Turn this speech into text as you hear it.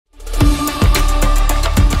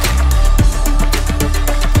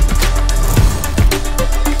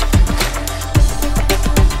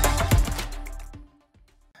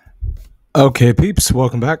Okay, peeps,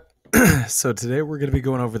 welcome back. So today we're going to be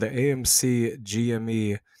going over the AMC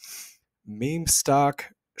GME meme stock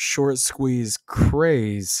short squeeze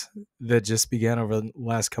craze that just began over the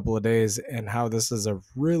last couple of days, and how this is a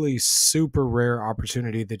really super rare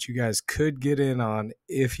opportunity that you guys could get in on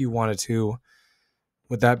if you wanted to.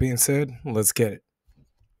 With that being said, let's get it.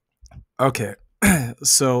 Okay,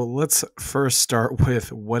 so let's first start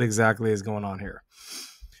with what exactly is going on here.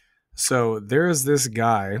 So there is this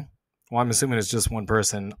guy, well, I'm assuming it's just one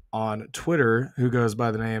person on Twitter, who goes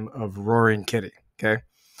by the name of Roaring Kitty. Okay.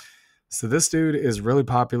 So this dude is really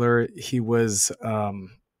popular. He was,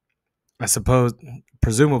 I suppose,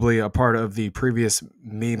 presumably a part of the previous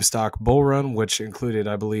meme stock bull run, which included,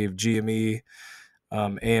 I believe, GME,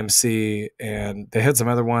 AMC, and they had some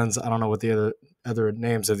other ones. I don't know what the other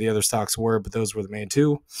names of the other stocks were, but those were the main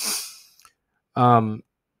two.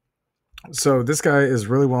 So this guy is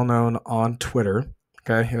really well known on Twitter.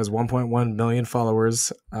 Okay, he has 1.1 million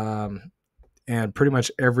followers, and pretty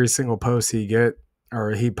much every single post he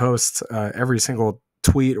posts, every single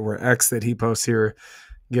tweet or X that he posts here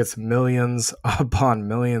gets millions upon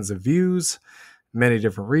millions of views, many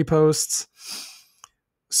different reposts.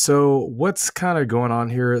 So what's kind of going on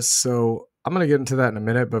here? So I'm going to get into that in a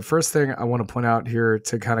minute, but first thing I want to point out here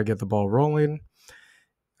to kind of get the ball rolling,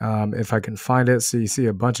 if I can find it. So you see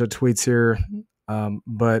a bunch of tweets here,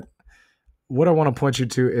 but what I want to point you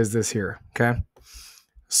to is this here. Okay.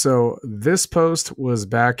 So this post was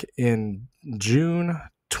back in June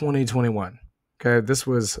 2021. Okay. This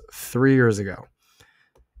was 3 years ago.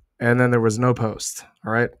 And then there was no post.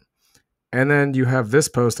 All right. And then you have this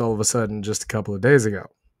post all of a sudden just a couple of days ago.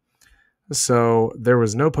 So there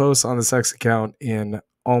was no post on this X account in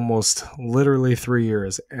almost literally 3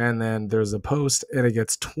 years. And then there's a post and it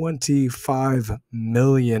gets 25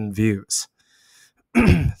 million views.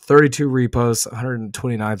 32 reposts,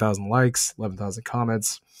 129,000 likes, 11,000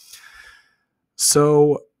 comments.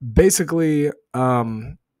 So basically,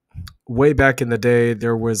 way back in the day,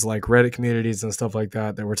 there was like Reddit communities and stuff like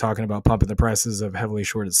that were talking about pumping the prices of heavily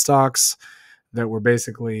shorted stocks that were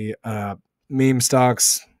basically meme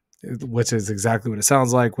stocks, which is exactly what it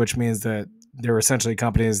sounds like, which means that they were essentially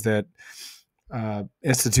companies that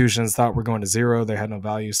institutions thought were going to zero. They had no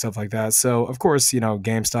value, stuff like that. So, of course,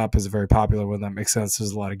 GameStop is a very popular one. That makes sense.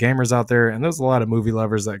 There's a lot of gamers out there, and there's a lot of movie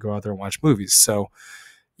lovers that go out there and watch movies. So,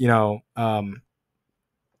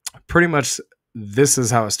 pretty much this is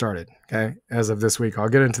how it started, okay, as of this week. I'll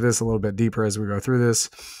get into this a little bit deeper as we go through this.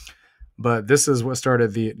 But this is what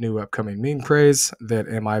started the new upcoming meme craze that,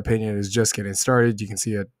 in my opinion, is just getting started. You can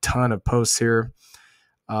see a ton of posts here.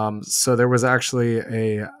 So there was actually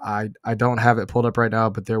I don't have it pulled up right now,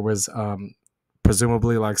 but there was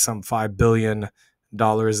presumably like some $5 billion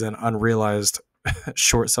in unrealized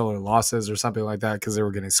short seller losses or something like that because they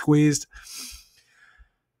were getting squeezed.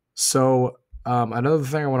 So another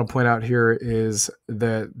thing I want to point out here is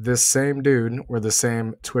that this same dude or the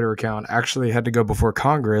same Twitter account actually had to go before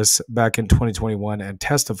Congress back in 2021 and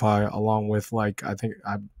testify along with I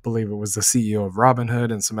believe it was the CEO of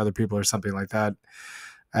Robinhood and some other people or something like that,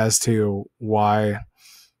 as to why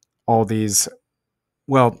all these,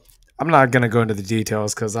 well, I'm not going to go into the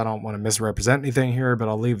details because I don't want to misrepresent anything here, but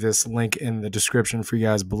I'll leave this link in the description for you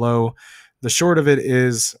guys below. The short of it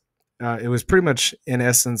is it was pretty much, in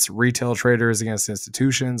essence, retail traders against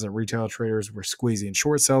institutions, and retail traders were squeezing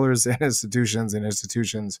short sellers and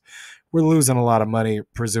institutions were losing a lot of money,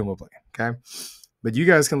 presumably. Okay. But you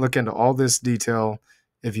guys can look into all this detail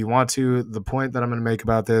if you want to. The point that I'm going to make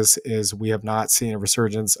about this is we have not seen a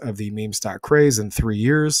resurgence of the meme stock craze in 3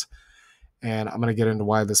 years, and I'm going to get into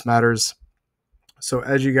why this matters. So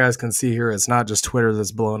as you guys can see here, it's not just Twitter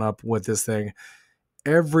that's blown up with this thing.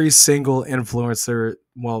 Every single influencer,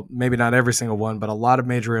 well, maybe not every single one, but a lot of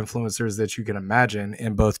major influencers that you can imagine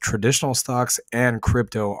in both traditional stocks and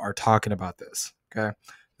crypto are talking about this. Okay.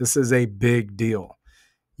 This is a big deal.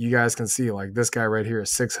 You guys can see like this guy right here,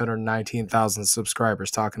 619,000 subscribers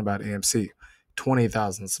talking about AMC,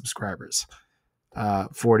 20,000 subscribers,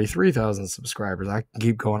 43,000 subscribers. I can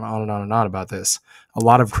keep going on and on and on about this. A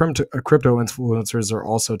lot of crypto influencers are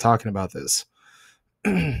also talking about this.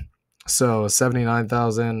 So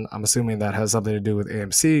 79,000, I'm assuming that has something to do with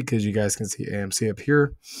AMC because you guys can see AMC up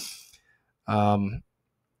here. And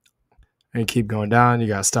keep going down. You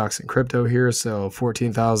got stocks and crypto here. So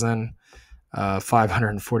 14,000.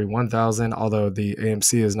 541,000, although the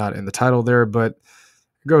AMC is not in the title there, but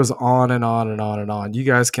it goes on and on and on and on. You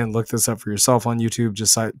guys can look this up for yourself on YouTube.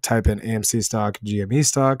 Just type in AMC stock, GME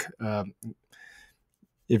stock.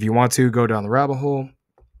 If you want to go down the rabbit hole,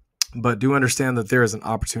 but do understand that there is an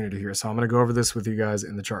opportunity here. So I'm going to go over this with you guys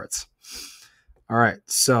in the charts. All right.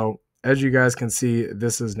 So as you guys can see,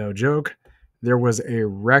 this is no joke. There was a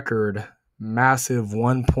record massive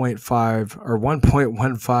 1.5 or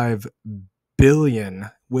 1.15 billion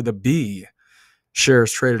with a B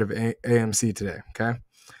shares traded of AMC today. Okay.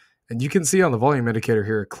 And you can see on the volume indicator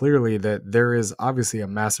here clearly that there is obviously a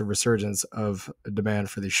massive resurgence of demand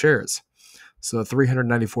for these shares. So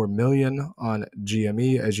 394 million on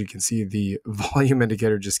GME. As you can see, the volume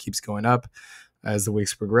indicator just keeps going up as the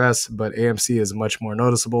weeks progress, but AMC is much more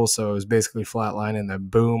noticeable. So it was basically flatline and then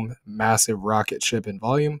boom, massive rocket ship in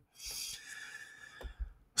volume.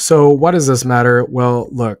 So why does this matter? Well,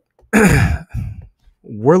 look,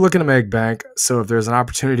 we're looking to make bank. So if there's an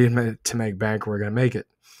opportunity to make bank, we're going to make it.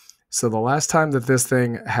 So the last time that this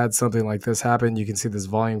thing had something like this happen, you can see this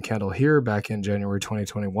volume candle here back in January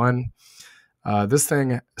 2021. This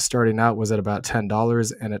thing starting out was at about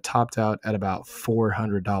 $10 and it topped out at about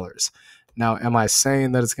 $400. Now, am I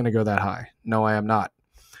saying that it's going to go that high? No, I am not.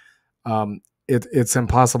 It's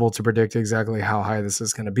impossible to predict exactly how high this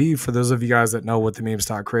is going to be. For those of you guys that know what the meme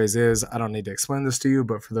stock craze is, I don't need to explain this to you,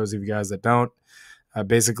 but for those of you guys that don't,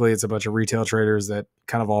 basically it's a bunch of retail traders that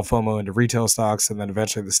kind of all FOMO into retail stocks, and then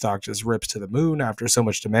eventually the stock just rips to the moon after so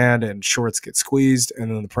much demand and shorts get squeezed, and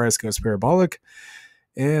then the price goes parabolic,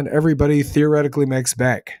 and everybody theoretically makes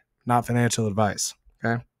bank. Not financial advice,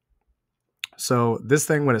 okay? So this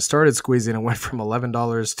thing, when it started squeezing, it went from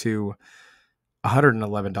 $11 to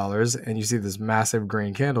 $111, and you see this massive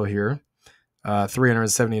green candle here.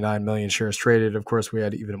 379 million shares traded. Of course, we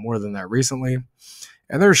had even more than that recently.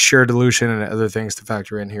 And there's share dilution and other things to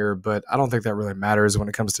factor in here, but I don't think that really matters when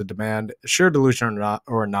it comes to demand. Share dilution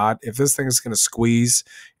or not, if this thing is going to squeeze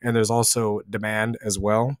and there's also demand as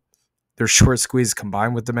well, there's short squeeze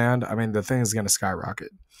combined with demand, I mean, the thing is going to skyrocket.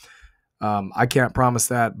 I can't promise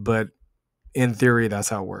that, but in theory, that's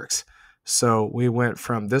how it works. So we went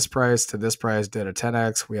from this price to this price, did a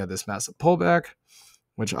 10x. We had this massive pullback,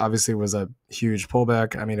 which obviously was a huge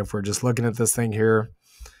pullback. I mean, if we're just looking at this thing here,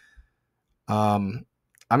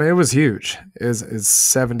 I mean, it was huge. It's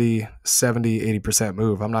 70, 80%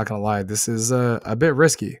 move. I'm not going to lie. This is a bit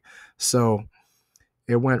risky. So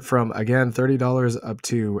it went from, again, $30 up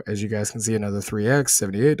to, as you guys can see, another 3x,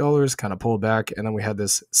 $78, kind of pulled back. And then we had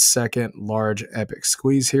this second large epic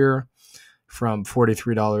squeeze here from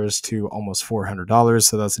 $43 to almost $400.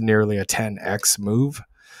 So that's nearly a 10x move.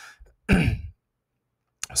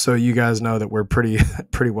 So you guys know that we're pretty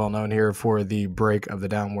well known here for the break of the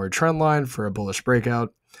downward trend line for a bullish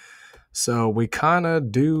breakout. So we kind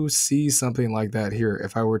of do see something like that here.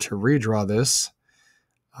 If I were to redraw this,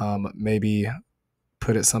 maybe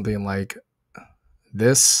put it something like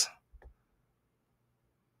this.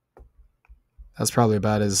 That's probably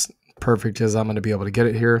about as perfect as I'm going to be able to get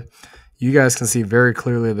it here. You guys can see very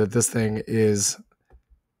clearly that this thing is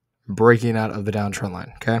breaking out of the downtrend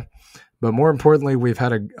line, okay? But more importantly, we've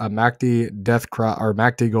had a MACD death cross or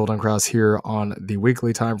MACD golden cross here on the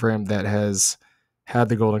weekly time frame that has had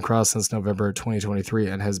the golden cross since November 2023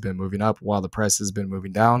 and has been moving up while the price has been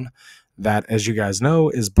moving down. That, as you guys know,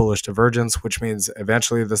 is bullish divergence, which means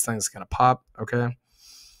eventually this thing's going to pop, okay?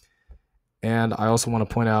 And I also want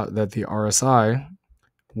to point out that the RSI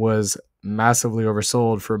was massively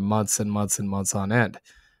oversold for months and months and months on end.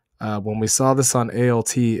 When we saw this on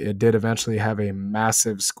ALT, it did eventually have a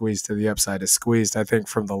massive squeeze to the upside. It squeezed, I think,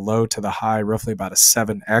 from the low to the high, roughly about a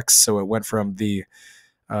 7x. So it went from the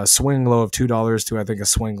swing low of $2 to, I think, a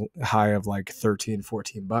swing high of like 13,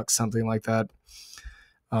 14 bucks, something like that.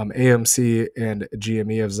 AMC and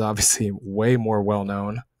GME is obviously way more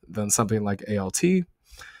well-known than something like ALT.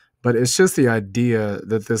 But it's just the idea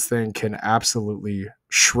that this thing can absolutely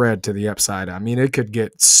shred to the upside. I mean, it could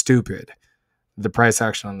get stupid, the price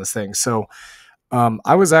action on this thing. So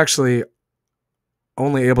I was actually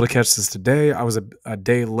only able to catch this today. I was a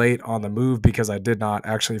day late on the move because I did not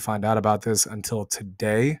actually find out about this until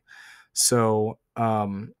today. So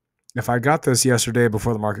if I got this yesterday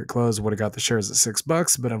before the market closed, would have got the shares at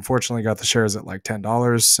 $6, but unfortunately got the shares at like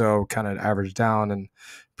 $10. So kind of averaged down and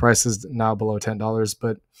price is now below $10.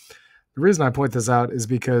 But the reason I point this out is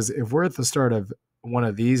because if we're at the start of one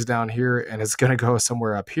of these down here and it's going to go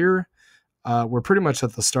somewhere up here, we're pretty much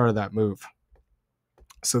at the start of that move.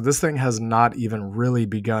 So this thing has not even really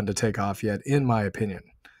begun to take off yet, in my opinion.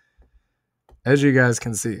 As you guys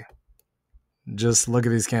can see, just look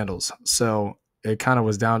at these candles. So it kind of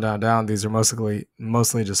was down, down, down. These are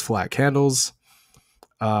mostly just flat candles.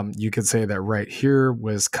 You could say that right here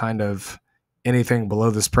was kind of anything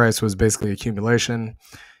below this price was basically accumulation.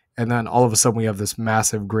 And then all of a sudden we have this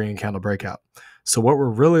massive green candle breakout. So what we're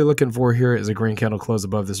really looking for here is a green candle close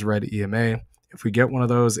above this red EMA. If we get one of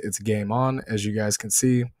those, it's game on, as you guys can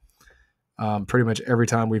see. Pretty much every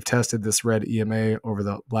time we've tested this red EMA over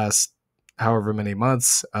the last however many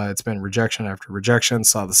months, it's been rejection after rejection.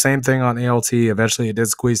 Saw the same thing on ALT. Eventually it did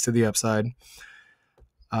squeeze to the upside.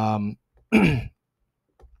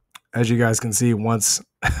 As you guys can see, once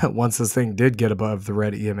this thing did get above the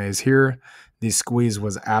red EMAs here, the squeeze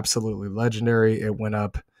was absolutely legendary. It went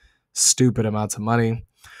up stupid amounts of money.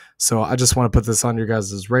 So I just want to put this on your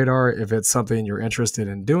guys' radar. If it's something you're interested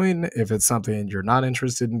in doing, if it's something you're not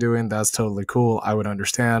interested in doing, that's totally cool. I would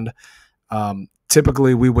understand.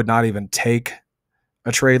 Typically, we would not even take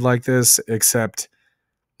a trade like this, except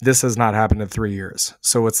this has not happened in 3 years.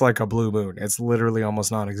 So it's like a blue moon. It's literally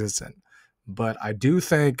almost non-existent. But I do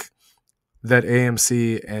think that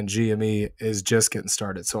AMC and GME is just getting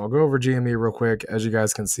started. So I'll go over GME real quick. As you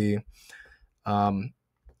guys can see,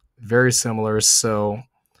 very similar. So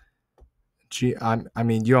I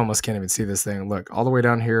mean, you almost can't even see this thing. Look, all the way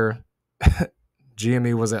down here,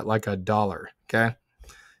 GME was at like $1, okay?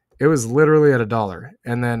 It was literally at $1.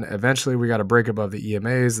 And then eventually we got a break above the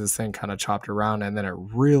EMAs. This thing kind of chopped around, and then it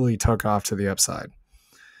really took off to the upside.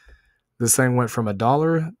 This thing went from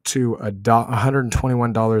 $1 to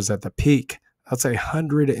 $121 at the peak. That's a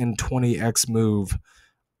 120x move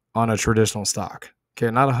on a traditional stock.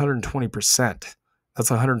 Okay, not 120%. That's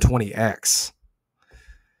 120x.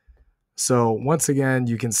 So once again,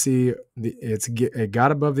 you can see it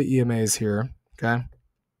got above the EMAs here. Okay,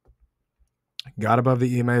 got above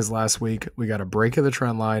the EMAs last week. We got a break of the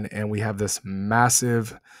trend line, and we have this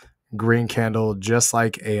massive green candle, just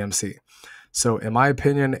like AMC. So in my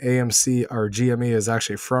opinion, AMC or GME is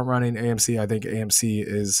actually front running AMC. I think AMC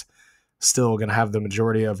is still going to have the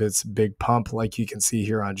majority of its big pump, like you can see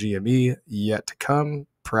here on GME, yet to come,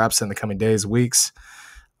 perhaps in the coming days, weeks.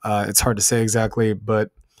 It's hard to say exactly,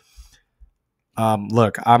 but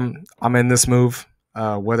look, I'm in this move.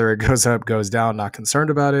 Whether it goes up, goes down, not concerned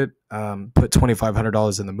about it. Put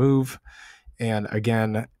 $2,500 in the move. And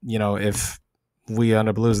again, if we end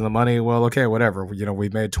up losing the money, well, okay, whatever.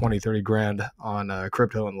 We've made 20, 30 grand on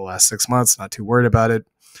crypto in the last 6 months. Not too worried about it.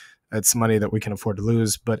 It's money that we can afford to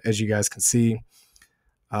lose. But as you guys can see,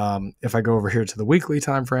 if I go over here to the weekly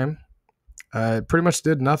time frame, it pretty much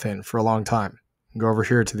did nothing for a long time. Go over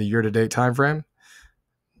here to the year-to-date time frame.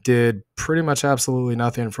 Did pretty much absolutely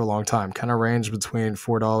nothing for a long time. Kind of ranged between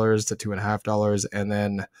 $4 to $2.50, and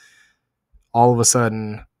then all of a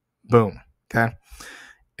sudden, boom. Okay.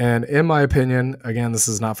 And in my opinion, again, this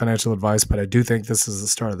is not financial advice, but I do think this is the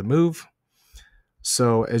start of the move.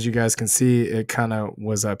 So as you guys can see, it kind of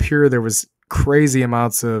was up here. There was crazy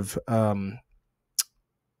amounts of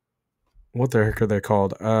what the heck are they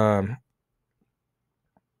called?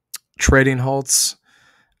 Trading halts.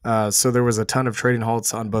 So there was a ton of trading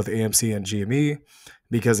halts on both AMC and GME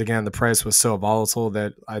because, again, the price was so volatile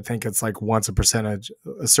that I think it's like once a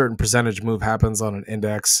certain percentage move happens on an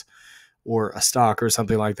index or a stock or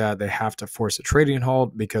something like that, they have to force a trading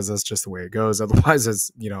halt because that's just the way it goes. Otherwise,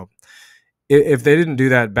 it's, if they didn't do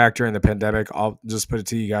that back during the pandemic, I'll just put it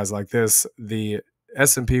to you guys like this, the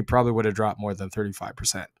S&P probably would have dropped more than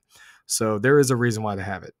 35%. So there is a reason why they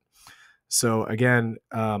have it. So again,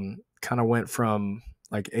 kind of went from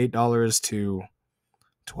like $8 to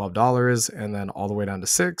 $12, and then all the way down to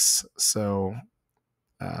 $6. So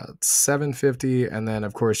 $7.50, and then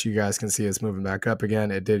of course you guys can see it's moving back up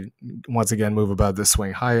again. It did once again move above the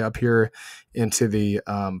swing high up here into the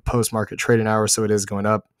post-market trading hour, so it is going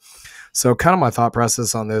up. So kind of my thought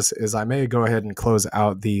process on this is I may go ahead and close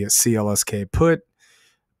out the CLSK put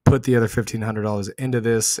the other $1,500 into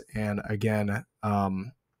this, and again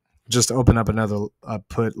just open up another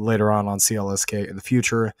put later on CLSK in the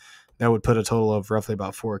future. That would put a total of roughly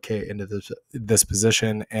about 4K into this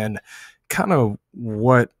position. And kind of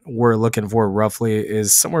what we're looking for roughly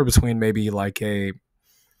is somewhere between maybe like a,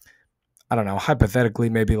 I don't know, hypothetically,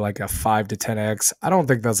 maybe like a 5 to 10x. I don't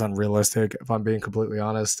think that's unrealistic, if I'm being completely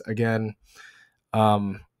honest. Again, I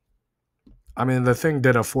mean, the thing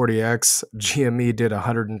did a 40x, GME did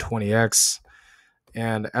 120x.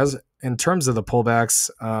 And as in terms of the pullbacks,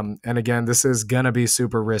 and again, this is going to be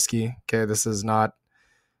super risky. Okay. This is not,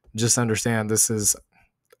 just understand this is,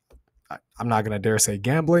 I'm not going to dare say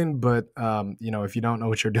gambling, but if you don't know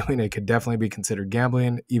what you're doing, it could definitely be considered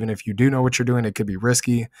gambling. Even if you do know what you're doing, it could be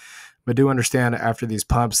risky, but do understand after these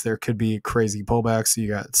pumps, there could be crazy pullbacks. So you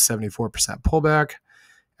got 74% pullback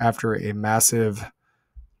after a massive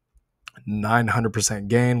 900%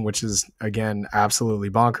 gain, which is again, absolutely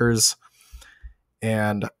bonkers.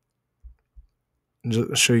 And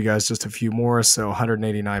just show you guys just a few more. So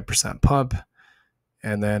 189% pump.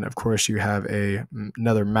 And then, of course, you have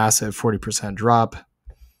another massive 40% drop.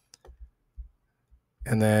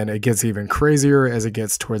 And then it gets even crazier as it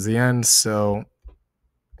gets towards the end. So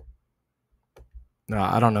no,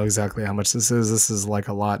 I don't know exactly how much this is. This is like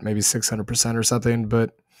a lot, maybe 600% or something,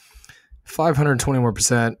 but 520 more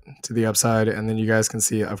percent to the upside. And then you guys can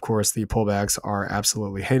see, of course, the pullbacks are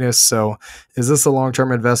absolutely heinous. So is this a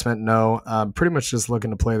long-term investment? No. I'm pretty much just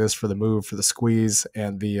looking to play this for the move, for the squeeze,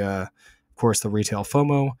 and of course, the retail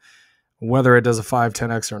FOMO. Whether it does a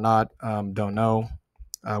 5-10x or not, don't know.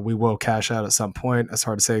 We will cash out at some point. It's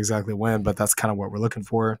hard to say exactly when, but that's kind of what we're looking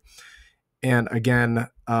for. And again,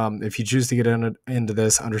 if you choose to get into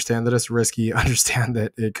this, understand that it's risky. Understand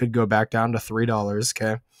that it could go back down to $3.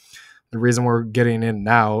 Okay. The reason we're getting in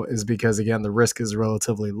now is because, again, the risk is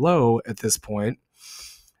relatively low at this point.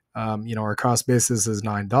 Our cost basis is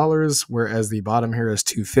 $9, whereas the bottom here is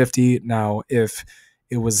 $250. Now, if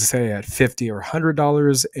it was, say, at $50 or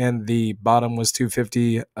 $100 and the bottom was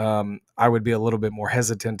 $250, I would be a little bit more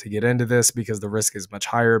hesitant to get into this because the risk is much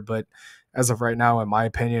higher. But as of right now, in my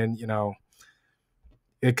opinion,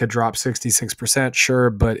 it could drop 66%, sure,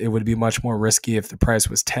 but it would be much more risky if the price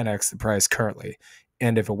was 10x the price currently.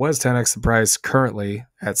 And if it was 10x the price currently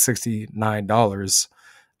at $69,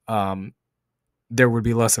 there would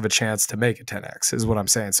be less of a chance to make it 10x, is what I'm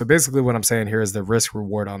saying. So basically what I'm saying here is the risk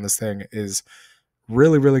reward on this thing is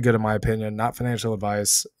really, really good in my opinion. Not financial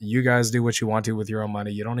advice. You guys do what you want to with your own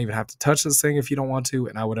money. You don't even have to touch this thing if you don't want to,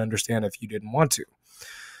 and I would understand if you didn't want to.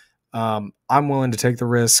 I'm willing to take the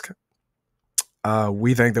risk.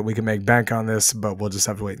 We think that we can make bank on this, but we'll just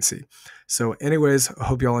have to wait and see. So anyways, I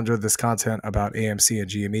hope y'all enjoyed this content about AMC and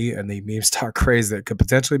GME and the meme stock craze that could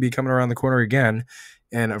potentially be coming around the corner again.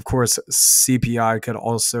 And of course, CPI could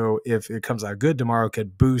also, if it comes out good tomorrow,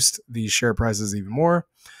 could boost these share prices even more.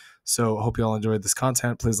 So I hope y'all enjoyed this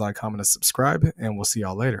content. Please like, comment, and subscribe, and we'll see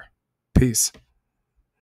y'all later. Peace.